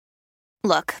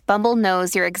Look, Bumble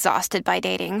knows you're exhausted by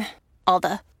dating. All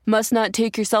the must not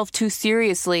take yourself too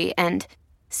seriously and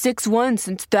 6'1"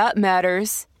 since that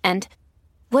matters. And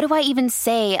what do I even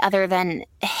say other than,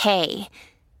 hey?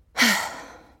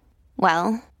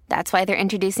 Well, that's why they're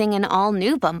introducing an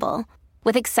all-new Bumble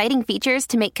with exciting features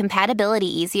to make compatibility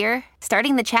easier,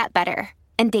 starting the chat better,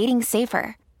 and dating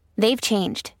safer. They've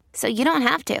changed, so you don't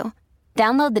have to.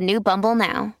 Download the new Bumble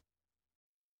now.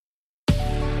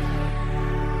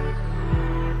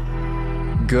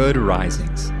 Good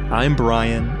risings. I'm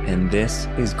Brian, and this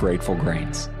is Grateful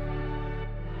Grains.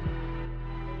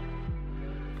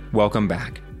 Welcome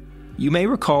back. You may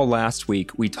recall last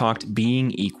week we talked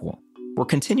being equal. We're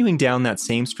continuing down that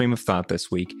same stream of thought this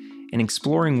week and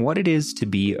exploring what it is to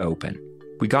be open.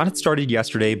 We got it started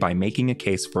yesterday by making a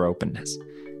case for openness.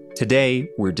 Today,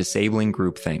 we're disabling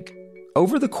groupthink.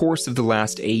 Over the course of the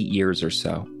last 8 years or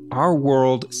so, our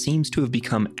world seems to have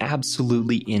become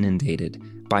absolutely inundated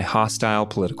by hostile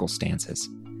political stances.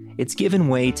 It's given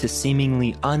way to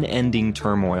seemingly unending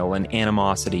turmoil and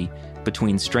animosity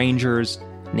between strangers,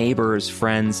 neighbors,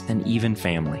 friends, and even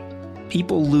family.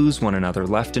 People lose one another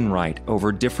left and right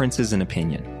over differences in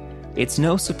opinion. It's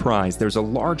no surprise there's a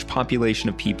large population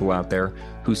of people out there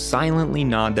who silently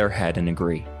nod their head and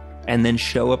agree, and then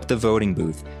show up at the voting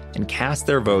booth and cast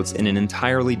their votes in an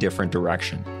entirely different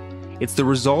direction. It's the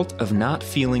result of not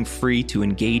feeling free to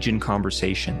engage in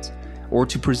conversations or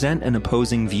to present an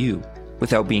opposing view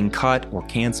without being cut or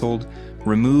canceled,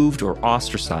 removed or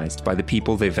ostracized by the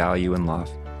people they value and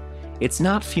love. It's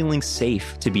not feeling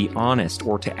safe to be honest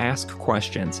or to ask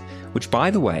questions, which, by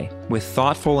the way, with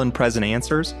thoughtful and present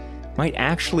answers, might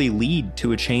actually lead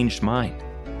to a changed mind.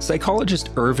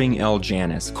 Psychologist Irving L.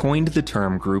 Janis coined the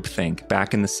term groupthink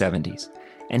back in the 70s,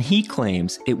 and he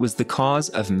claims it was the cause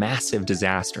of massive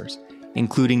disasters,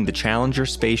 including the Challenger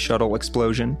space shuttle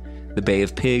explosion, the Bay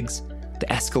of Pigs, the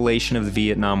escalation of the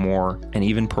Vietnam War, and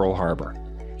even Pearl Harbor.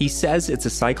 He says it's a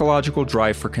psychological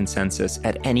drive for consensus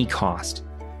at any cost.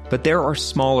 But there are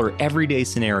smaller, everyday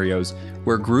scenarios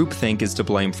where groupthink is to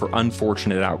blame for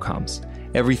unfortunate outcomes.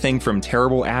 Everything from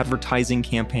terrible advertising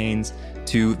campaigns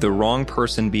to the wrong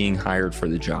person being hired for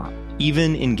the job,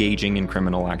 even engaging in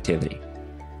criminal activity.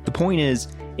 The point is,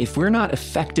 if we're not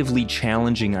effectively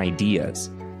challenging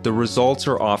ideas, the results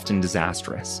are often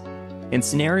disastrous. In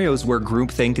scenarios where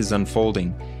groupthink is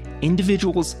unfolding,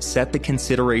 individuals set the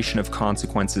consideration of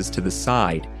consequences to the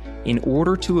side in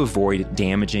order to avoid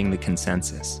damaging the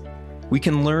consensus. We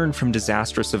can learn from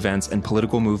disastrous events and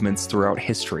political movements throughout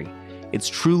history. It's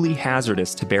truly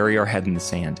hazardous to bury our head in the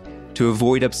sand, to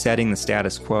avoid upsetting the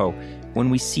status quo when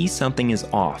we see something is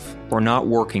off or not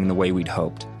working the way we'd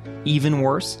hoped. Even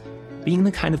worse, being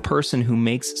the kind of person who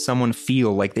makes someone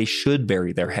feel like they should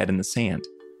bury their head in the sand.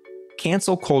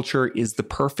 Cancel culture is the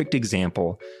perfect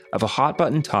example of a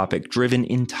hot-button topic driven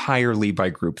entirely by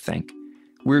groupthink.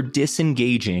 We're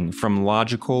disengaging from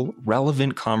logical,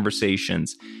 relevant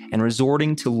conversations and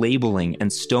resorting to labeling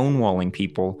and stonewalling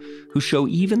people who show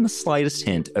even the slightest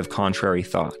hint of contrary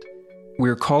thought.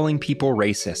 We're calling people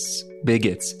racists,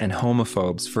 bigots, and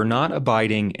homophobes for not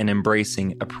abiding and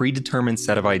embracing a predetermined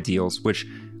set of ideals which,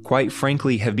 quite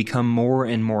frankly, have become more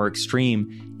and more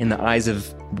extreme in the eyes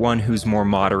of one who's more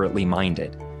moderately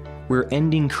minded. We're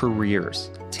ending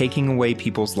careers, taking away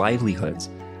people's livelihoods,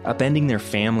 upending their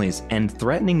families, and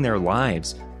threatening their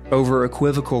lives over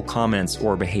equivocal comments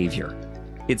or behavior.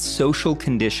 It's social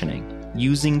conditioning,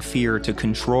 using fear to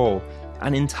control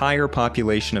an entire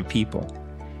population of people.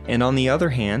 And on the other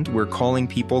hand, we're calling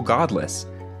people godless,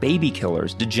 baby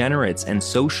killers, degenerates, and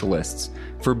socialists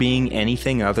for being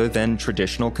anything other than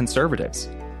traditional conservatives.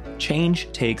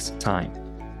 Change takes time,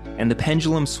 and the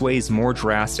pendulum sways more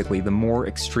drastically the more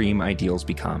extreme ideals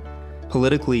become.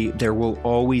 Politically, there will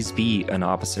always be an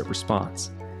opposite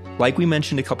response. Like we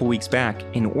mentioned a couple weeks back,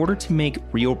 in order to make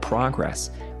real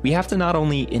progress, we have to not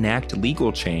only enact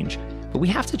legal change, but we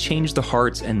have to change the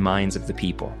hearts and minds of the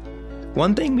people.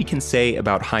 One thing we can say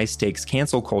about high-stakes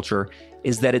cancel culture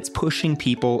is that it's pushing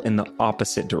people in the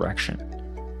opposite direction.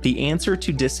 The answer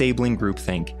to disabling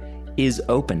groupthink is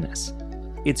openness.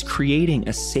 It's creating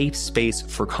a safe space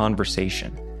for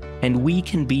conversation. And we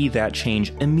can be that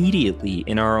change immediately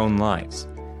in our own lives.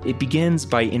 It begins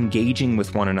by engaging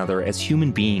with one another as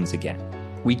human beings again.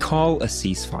 We call a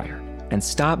ceasefire and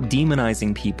stop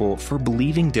demonizing people for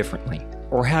believing differently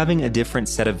or having a different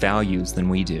set of values than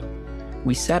we do.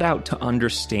 We set out to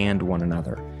understand one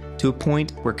another to a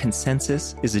point where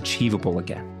consensus is achievable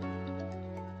again.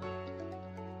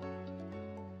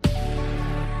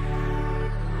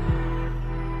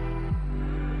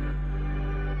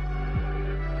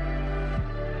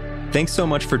 Thanks so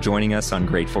much for joining us on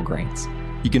Grateful Grains.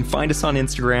 You can find us on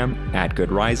Instagram at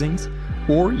Good Risings,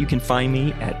 or you can find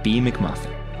me at B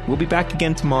McMuffin. We'll be back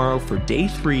again tomorrow for day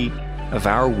 3 of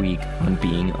our week on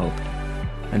being open.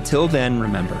 Until then,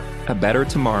 remember, a better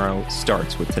tomorrow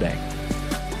starts with today.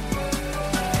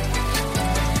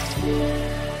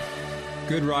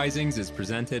 Good Risings is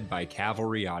presented by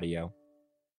Cavalry Audio.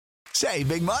 Save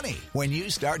big money when you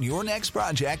start your next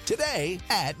project today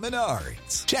at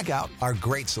Menards. Check out our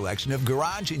great selection of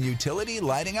garage and utility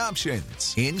lighting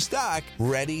options. In stock,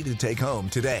 ready to take home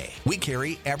today. We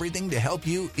carry everything to help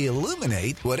you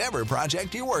illuminate whatever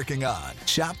project you're working on.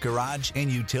 Shop garage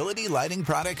and utility lighting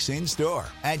products in store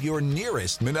at your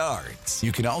nearest Menards.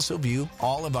 You can also view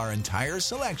all of our entire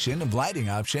selection of lighting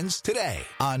options today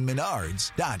on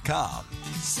Menards.com.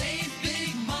 Save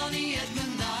big money